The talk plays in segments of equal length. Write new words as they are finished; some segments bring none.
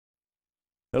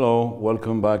Hello,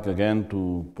 welcome back again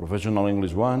to Professional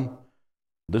English 1.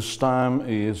 This time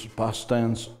is past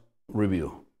tense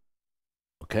review.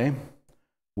 Okay?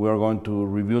 We are going to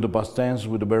review the past tense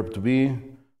with the verb to be,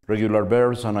 regular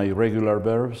verbs and irregular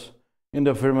verbs, in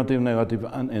the affirmative, negative,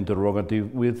 and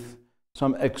interrogative with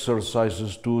some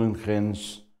exercises to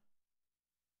enhance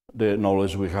the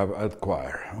knowledge we have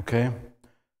acquired. Okay?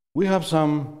 We have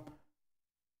some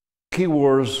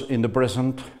keywords in the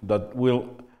present that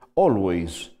will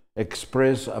always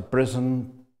express a present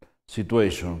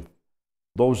situation.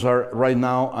 Those are right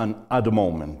now and at the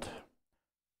moment.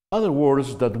 Other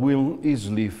words that will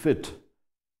easily fit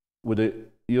with the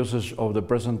usage of the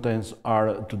present tense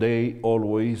are today,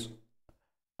 always,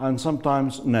 and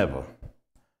sometimes never.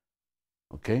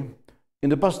 Okay? In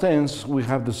the past tense, we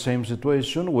have the same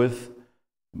situation with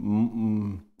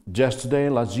yesterday,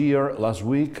 last year, last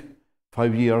week,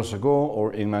 5 years ago,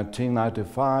 or in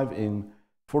 1995, in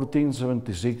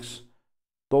 1476,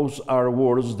 those are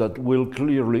words that will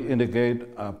clearly indicate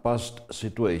a past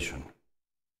situation.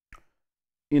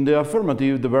 In the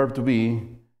affirmative, the verb to be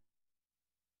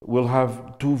will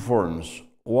have two forms,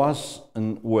 was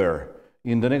and were.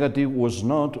 In the negative, was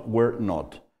not, were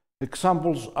not.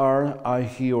 Examples are I,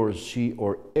 he, or she,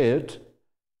 or it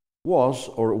was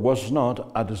or was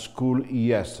not at the school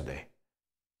yesterday.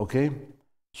 Okay?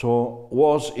 So,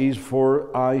 was is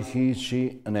for I, he,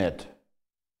 she, and it.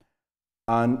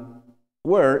 And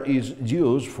were is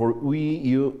used for we,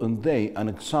 you, and they. An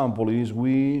example is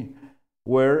we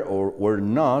were or were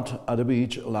not at the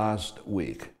beach last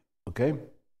week. Okay?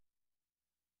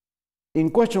 In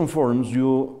question forms,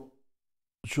 you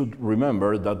should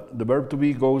remember that the verb to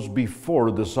be goes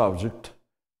before the subject,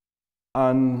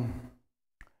 and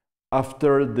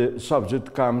after the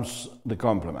subject comes the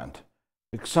complement.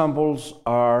 Examples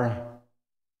are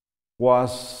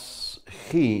was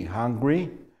he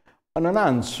hungry? And an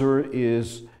answer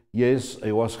is yes,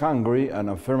 I was hungry, an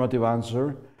affirmative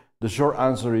answer. The short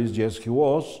answer is yes, he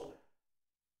was.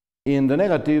 In the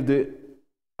negative,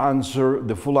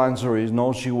 the full answer is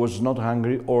no, she was not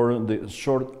hungry, or the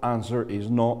short answer is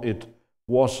no, it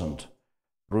wasn't.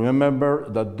 Remember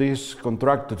that this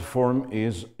contracted form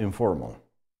is informal.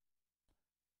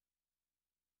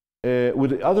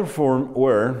 With the other form,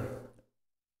 were,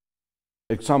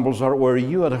 examples are were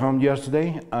you at home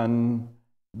yesterday? And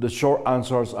the short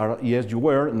answers are yes, you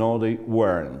were, no, they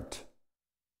weren't.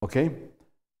 Okay?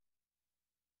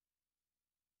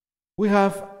 We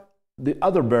have the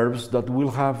other verbs that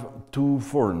will have two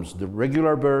forms. The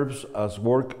regular verbs as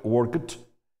worked.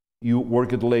 You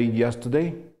worked late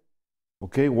yesterday.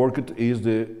 Okay, worked is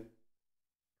the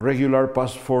regular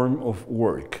past form of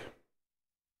work.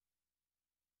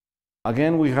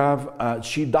 Again, we have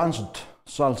she danced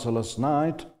salsa last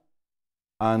night.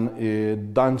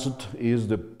 And danced is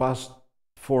the past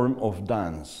form of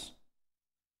dance.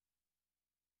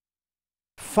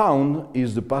 Found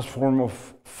is the past form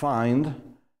of find.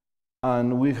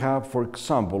 And we have, for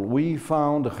example, we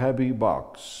found a heavy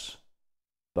box.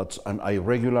 That's an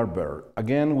irregular verb.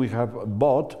 Again, we have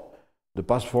bought, the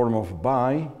past form of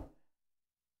buy.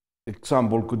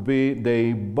 Example could be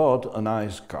they bought a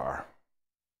nice car.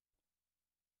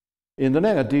 In the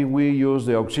negative, we use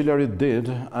the auxiliary did,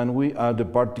 and we add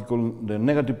the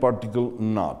negative particle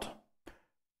not.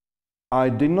 I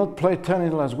did not play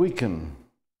tennis last weekend.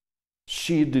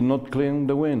 She did not clean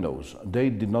the windows.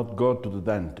 They did not go to the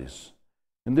dentist.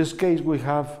 In this case, we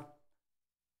have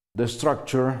the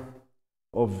structure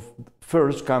of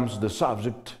first comes the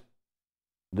subject,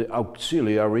 the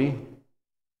auxiliary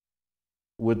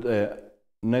with a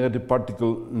negative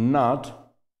particle not.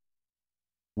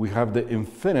 We have the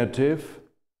infinitive,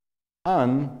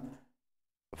 and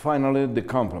finally the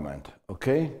complement,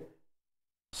 okay?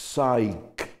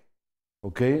 Psych,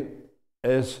 okay?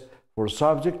 S for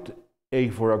subject, A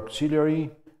for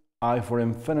auxiliary, I for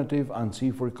infinitive, and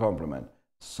C for complement.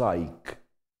 Psych.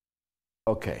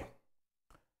 Okay.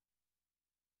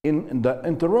 In the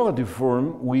interrogative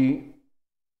form, we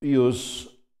use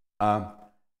an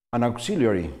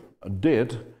auxiliary,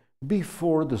 did,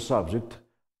 before the subject,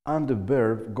 and the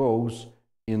verb goes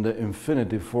in the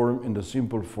infinitive form, in the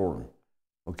simple form.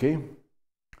 Okay?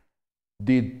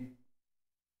 Did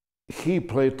he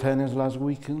play tennis last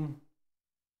weekend?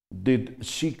 Did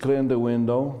she clean the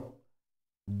window?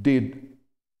 Did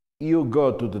you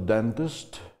go to the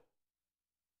dentist?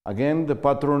 Again, the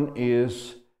pattern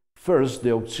is first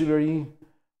the auxiliary,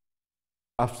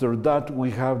 after that we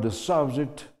have the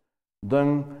subject,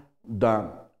 then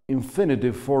the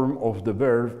infinitive form of the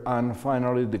verb, and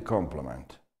finally the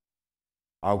complement.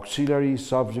 Auxiliary,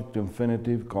 subject,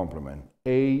 infinitive, complement.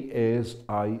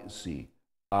 ASIC,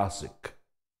 ASIC.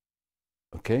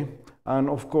 Okay, and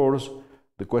of course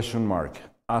the question mark,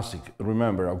 ASIC.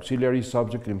 Remember, auxiliary,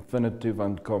 subject, infinitive,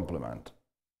 and complement.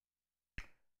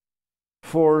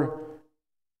 For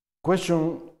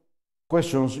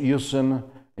questions using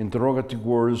interrogative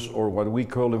words, or what we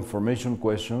call information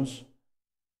questions,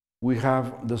 we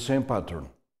have the same pattern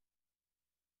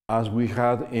as we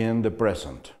had in the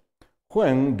present.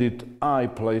 When did I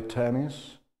play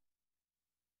tennis?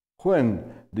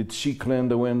 When did she clean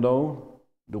the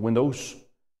windows?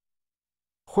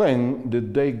 When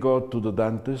did they go to the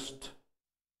dentist?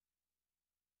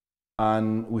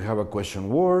 And we have a question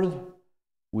word,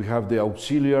 we have the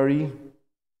auxiliary,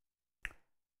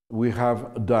 we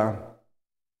have the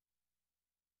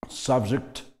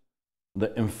subject,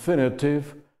 the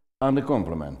infinitive, and the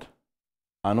complement.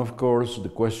 And of course, the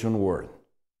question word.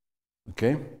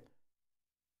 Okay?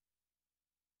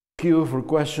 Q for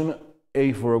question,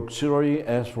 A for auxiliary,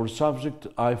 S for subject,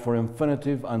 I for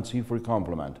infinitive, and C for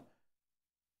complement.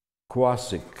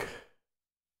 Quasic.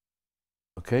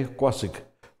 Okay, quasic.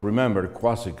 Remember,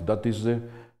 quasic, that is the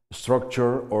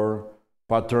structure or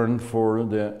pattern for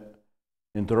the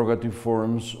interrogative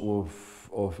forms of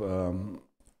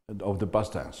the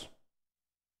past tense.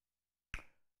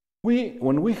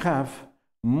 When we have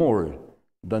more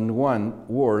than one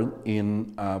word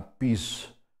in a piece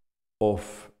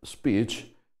of speech,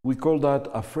 we call that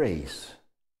a phrase.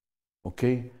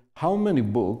 Okay? How many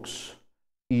books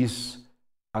is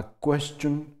a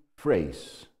question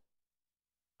phrase?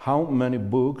 How many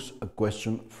books, a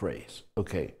question phrase?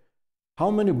 Okay. How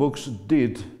many books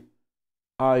did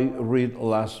I read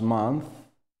last month?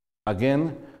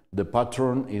 Again, the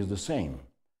pattern is the same.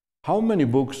 How many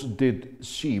books did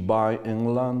she buy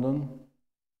in London?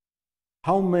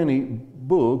 How many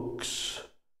books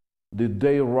did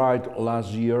they write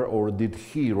last year, or did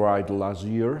he write last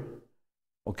year?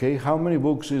 Okay, how many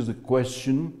books is the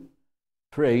question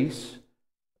phrase?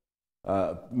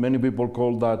 Many people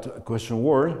call that a question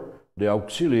word, the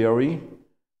auxiliary,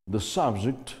 the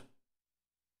subject,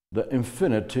 the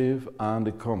infinitive, and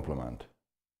the complement.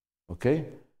 Okay?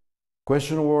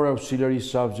 Question word, auxiliary,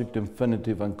 subject,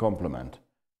 infinitive, and complement.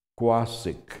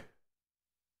 Quasic.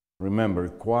 Remember,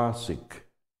 quasic.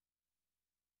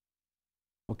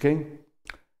 Okay?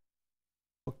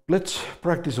 Let's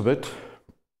practice a bit.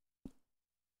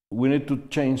 We need to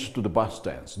change to the past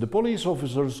tense. The police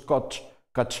officers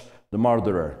catch the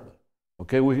murderer.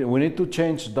 Okay, we need to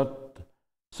change that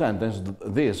sentence,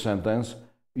 this sentence,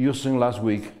 using last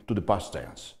week to the past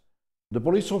tense. The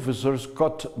police officers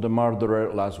caught the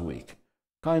murderer last week.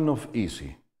 Kind of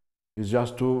easy. It's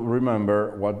just to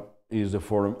remember what is the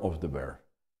form of the verb.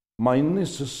 My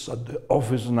niece is at the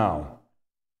office now.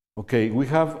 Okay, we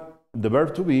have the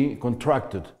verb to be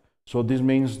contracted. So this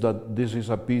means that this is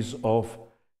a piece of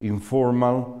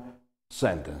informal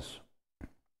sentence.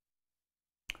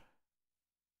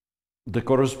 The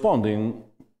corresponding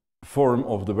form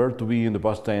of the verb to be in the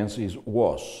past tense is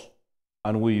was,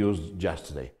 and we used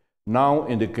yesterday. Now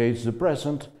indicates the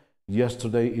present,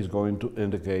 yesterday is going to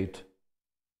indicate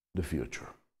the future.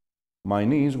 My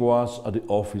niece was at the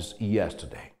office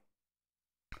yesterday.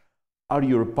 Are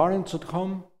your parents at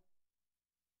home?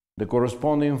 The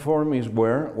corresponding form is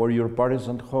were your parents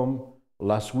at home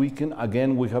last weekend?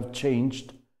 Again, we have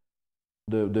changed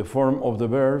the form of the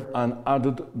verb and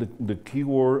added the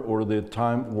keyword or the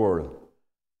time word.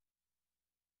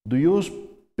 Do you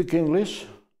speak English?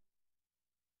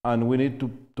 And we need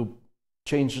to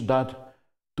change that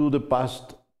to the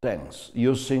past tense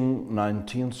using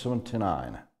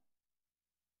 1979.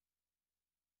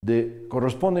 The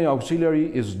corresponding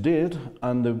auxiliary is did,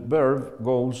 and the verb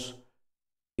goes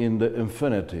in the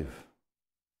infinitive.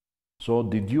 So,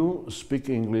 did you speak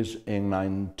English in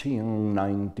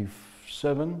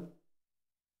 1997?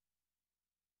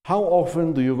 How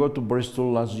often do you go to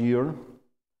Bristol last year?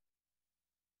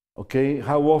 Okay,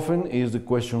 how often is the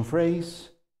question phrase,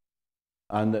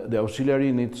 and the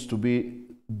auxiliary needs to be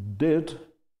did,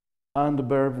 and the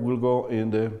verb will go in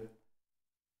the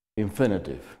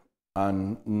infinitive,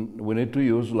 and we need to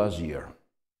use last year.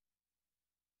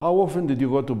 How often did you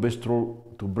go to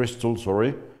Bristol,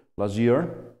 last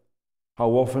year? How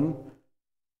often?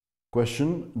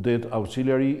 Question, did,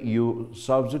 auxiliary, you,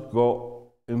 subject,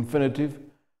 go, infinitive,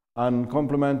 and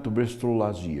complement to Bristol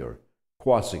last year.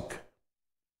 Quasic.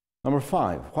 Number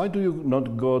 5, why do you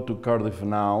not go to Cardiff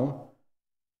now?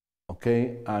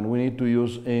 Okay, and we need to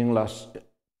use in last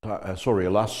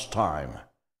time.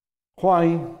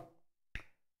 Why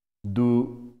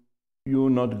do you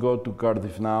not go to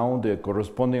Cardiff now? The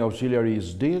corresponding auxiliary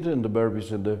is did, and the verb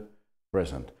is in the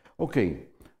present. Okay,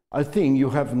 I think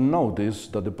you have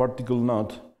noticed that the particle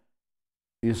not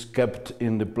is kept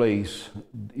in the place,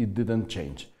 it didn't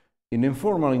change. In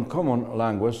informal, in common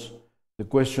language, the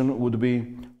question would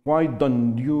be, why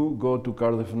don't you go to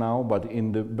Cardiff now? But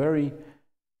in the very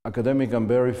academic and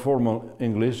very formal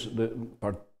English, the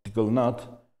particle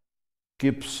not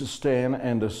keeps staying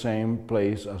in the same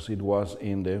place as it was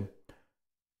in the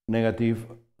negative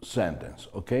sentence.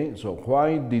 Okay, so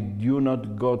why did you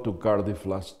not go to Cardiff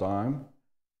last time?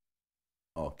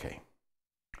 Okay.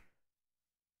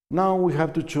 Now we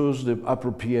have to choose the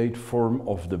appropriate form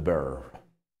of the verb.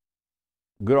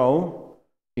 Grow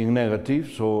in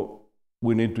negative, so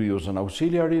we need to use an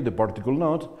auxiliary, the particle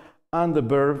not, and the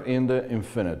verb in the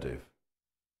infinitive.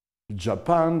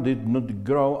 Japan did not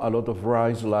grow a lot of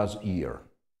rice last year.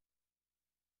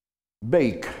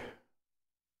 Bake.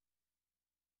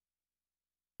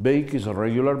 Bake is a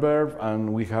regular verb,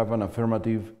 and we have an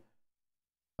affirmative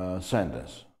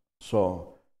sentence.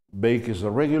 So, bake is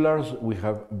a regular, we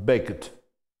have baked.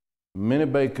 Minnie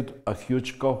baked a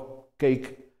huge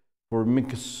cake for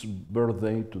Mickey's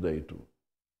birthday today too.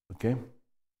 Okay?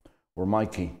 Or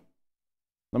Mikey.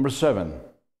 Number 7,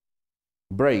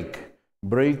 break.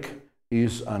 Break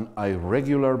is an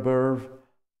irregular verb,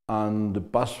 and the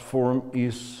past form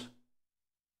is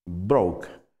broke.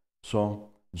 So,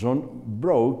 John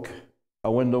broke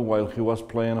a window while he was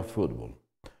playing football.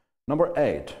 Number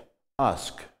 8,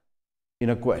 ask. In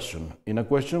a question. In a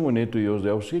question, we need to use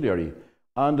the auxiliary,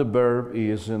 and the verb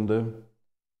is in the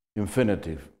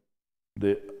infinitive.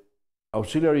 The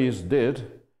auxiliary is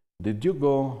did. Did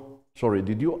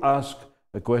you ask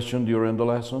a question during the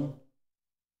lesson?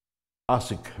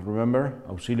 Ask, remember?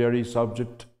 Auxiliary,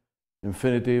 subject,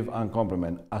 infinitive, and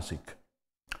complement. Ask.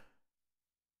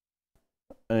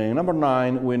 Number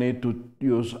 9, we need to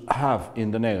use have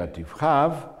in the negative.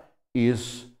 Have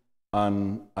is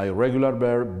an irregular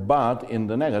verb, but in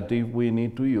the negative we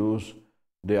need to use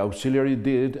the auxiliary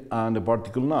did and the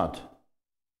particle not.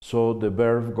 So the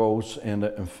verb goes in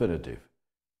the infinitive.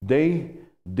 They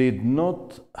did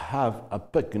not have a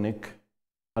picnic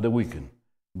at the weekend.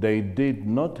 They did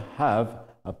not have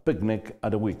a picnic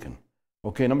at the weekend.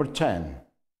 Okay, number 10.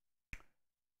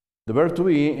 The verb to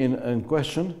be in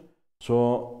question,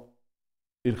 so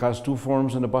it has two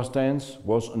forms in the past tense,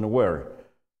 was and were.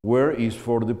 Were is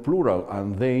for the plural,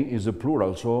 and they is the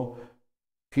plural. So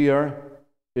here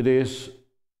it is,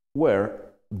 were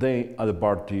they at the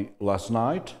party last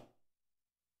night?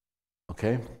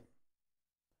 Okay.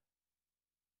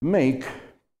 Make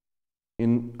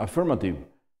in affirmative.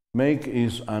 Make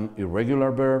is an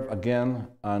irregular verb again,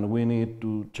 and we need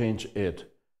to change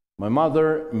it. My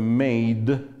mother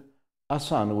made a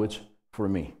sandwich for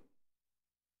me.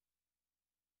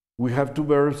 We have two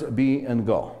verbs, be and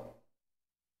go.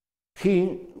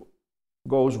 He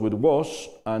goes with was,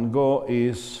 and go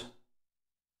is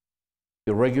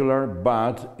irregular,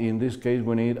 but in this case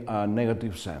we need a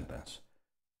negative sentence.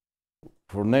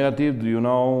 For negative, do you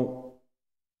know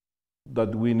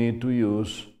that we need to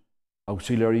use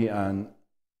auxiliary and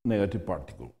negative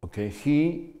particle? Okay,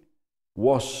 he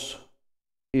was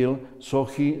ill, so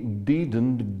he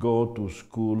didn't go to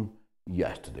school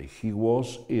yesterday. He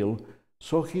was ill,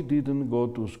 so he didn't go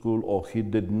to school, or he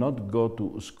did not go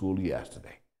to school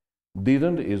yesterday.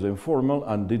 Didn't is the informal,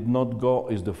 and did not go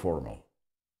is the formal.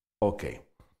 Okay.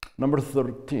 Number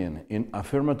 13, in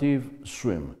affirmative,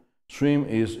 swim. Swim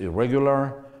is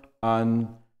irregular, and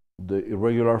the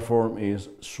irregular form is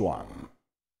swam.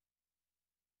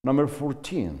 Number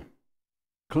 14,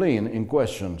 clean in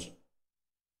questions.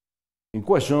 In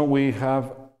question, we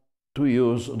have to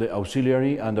use the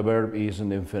auxiliary, and the verb is in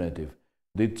the infinitive.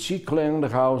 Did she clean the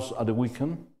house at the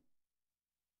weekend?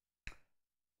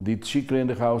 Did she clean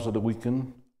the house at the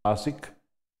weekend? Ask.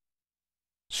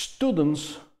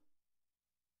 Students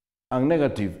and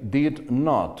negative, did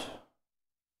not.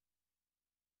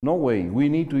 No way, we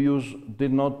need to use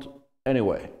did not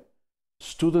anyway.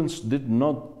 Students did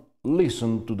not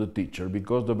listen to the teacher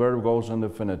because the verb goes in the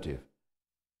infinitive.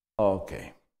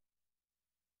 Okay.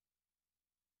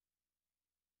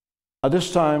 At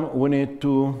this time, we need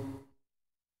to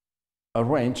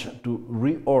arrange, to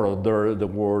reorder the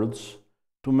words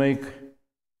to make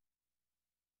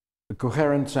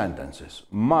coherent sentences.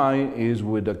 My is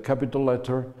with a capital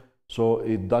letter, so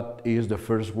that is the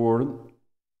first word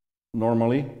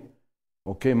normally.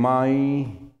 Okay,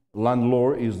 my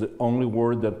landlord is the only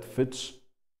word that fits.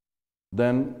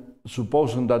 Then,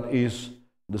 supposing that is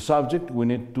the subject, we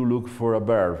need to look for a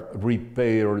verb.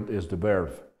 Repaired is the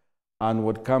verb. And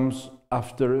what comes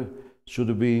after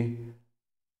should be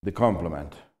the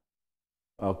complement.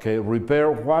 Okay,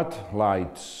 repair what?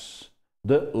 Lights.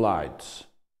 The lights.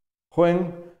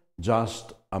 When?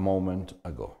 Just a moment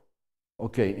ago.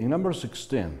 Okay, in number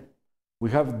 16, we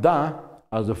have da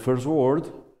as the first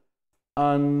word,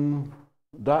 and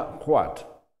da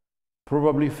what?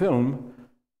 Probably film,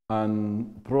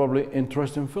 and probably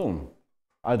interesting film.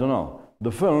 I don't know.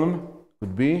 The film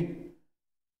could be,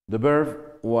 the verb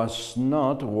was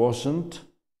not, wasn't,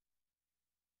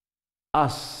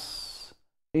 as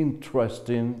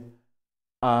interesting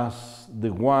as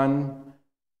the one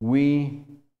we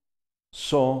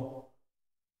saw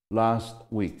last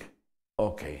week.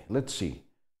 Okay, let's see.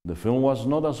 The film was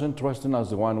not as interesting as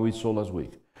the one we saw last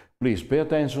week. Please pay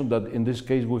attention that in this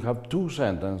case we have two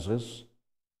sentences,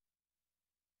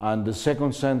 and the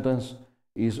second sentence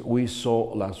is we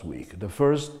saw last week. The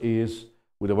first is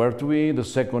with the verb to be, the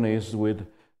second is with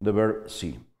the verb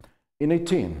see. In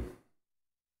 18,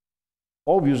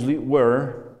 obviously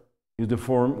where is the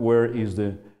form, where is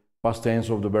the past tense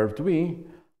of the verb to be,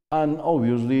 and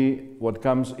obviously what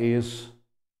comes is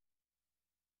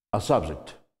a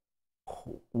subject,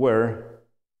 where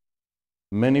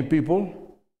many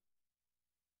people,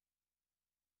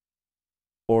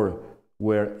 or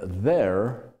were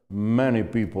there many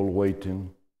people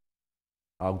waiting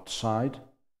outside.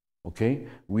 Okay,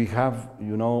 we have,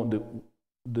 you know,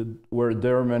 were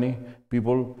there many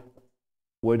people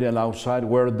waiting outside.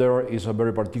 Where there is a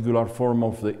very particular form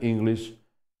of the English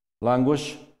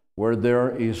language. Where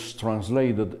there is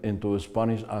translated into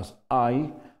Spanish as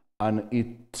I, and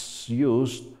it's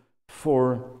used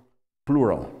for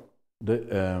plural.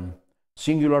 The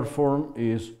singular form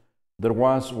is there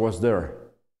was there.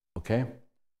 Okay.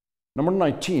 Number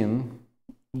 19,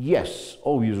 yes,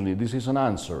 obviously, this is an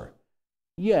answer.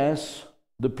 Yes,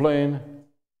 the plane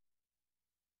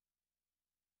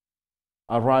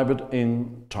arrived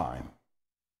in time.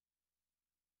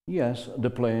 Yes, the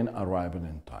plane arrived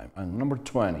in time. And number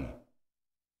 20,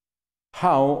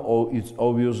 how, oh, it's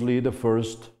obviously the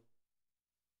first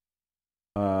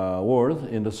word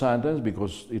in the sentence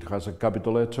because it has a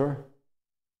capital letter.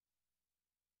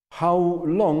 How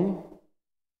long,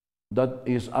 that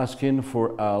is asking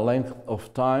for a length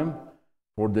of time,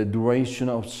 for the duration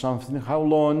of something. How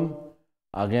long?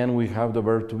 Again, we have the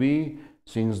verb to be.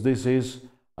 Since this is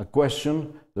a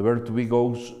question, the verb to be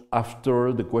goes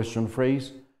after the question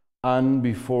phrase and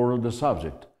before the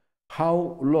subject.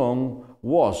 How long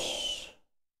was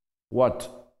what?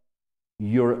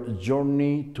 Your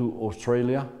journey to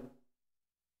Australia?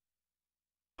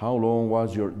 How long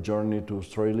was your journey to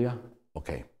Australia?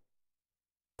 Okay.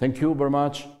 Thank you very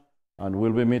much, and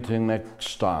we'll be meeting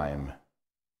next time.